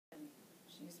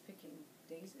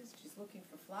daisies. She's looking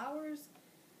for flowers,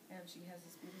 and she has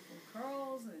these beautiful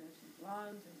curls, and she's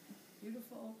blonde and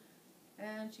beautiful.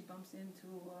 And she bumps into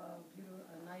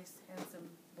a nice,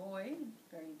 handsome boy,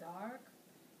 very dark,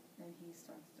 and he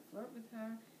starts to flirt with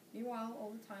her. Meanwhile,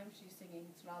 all the time she's singing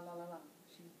tra-la-la-la.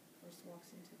 She first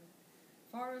walks into the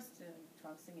forest and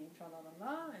singing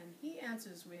tra-la-la-la, and he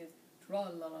answers with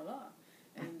tra-la-la-la,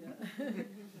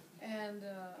 and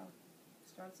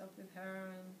starts up with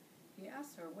her, and he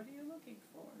asks her, "What are you looking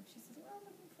for?" And she says, "Well, I'm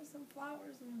looking for some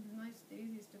flowers and nice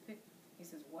daisies to pick." He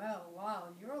says, "Well,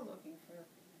 while you're looking for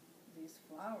these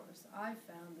flowers, I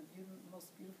found the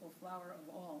most beautiful flower of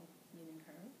all," meaning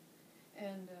her.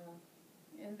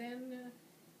 And then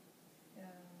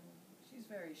she's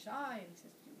very shy, and he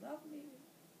says, "Do you love me?"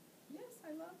 "Yes,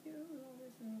 I love you."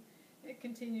 And it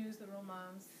continues, the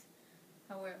romance.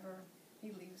 However,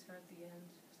 he leaves her at the end,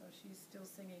 so she's still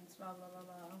singing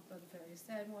tra-la-la-la, but a very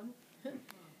sad one.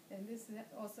 And this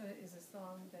also is a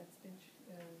song that's been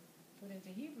put into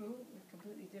Hebrew with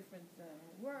completely different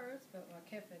words, but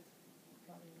Rakefet,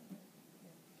 probably not. Yeah.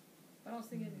 But I'll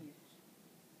sing it in Yiddish.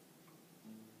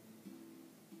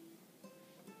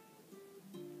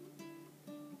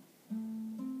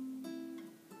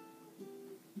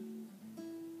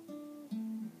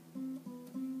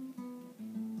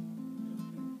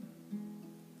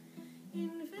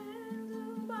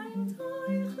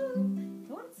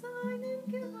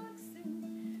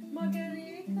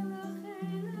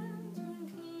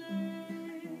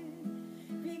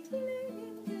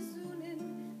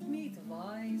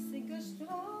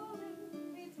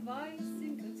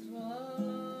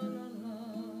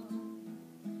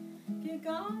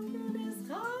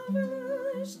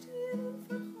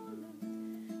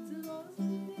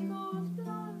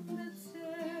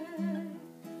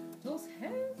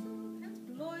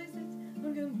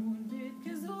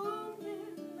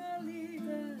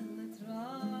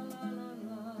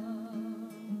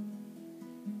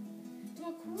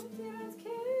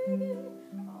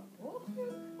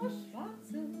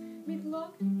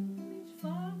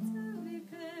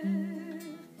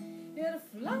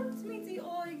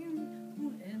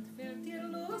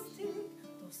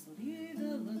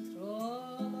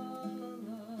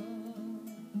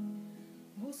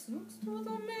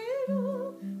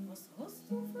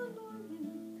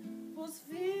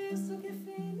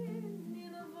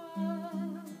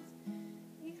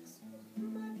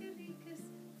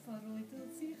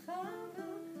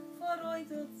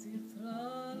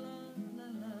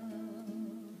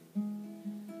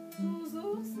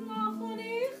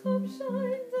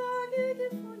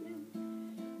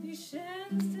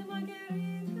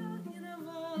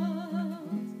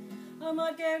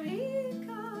 Margarita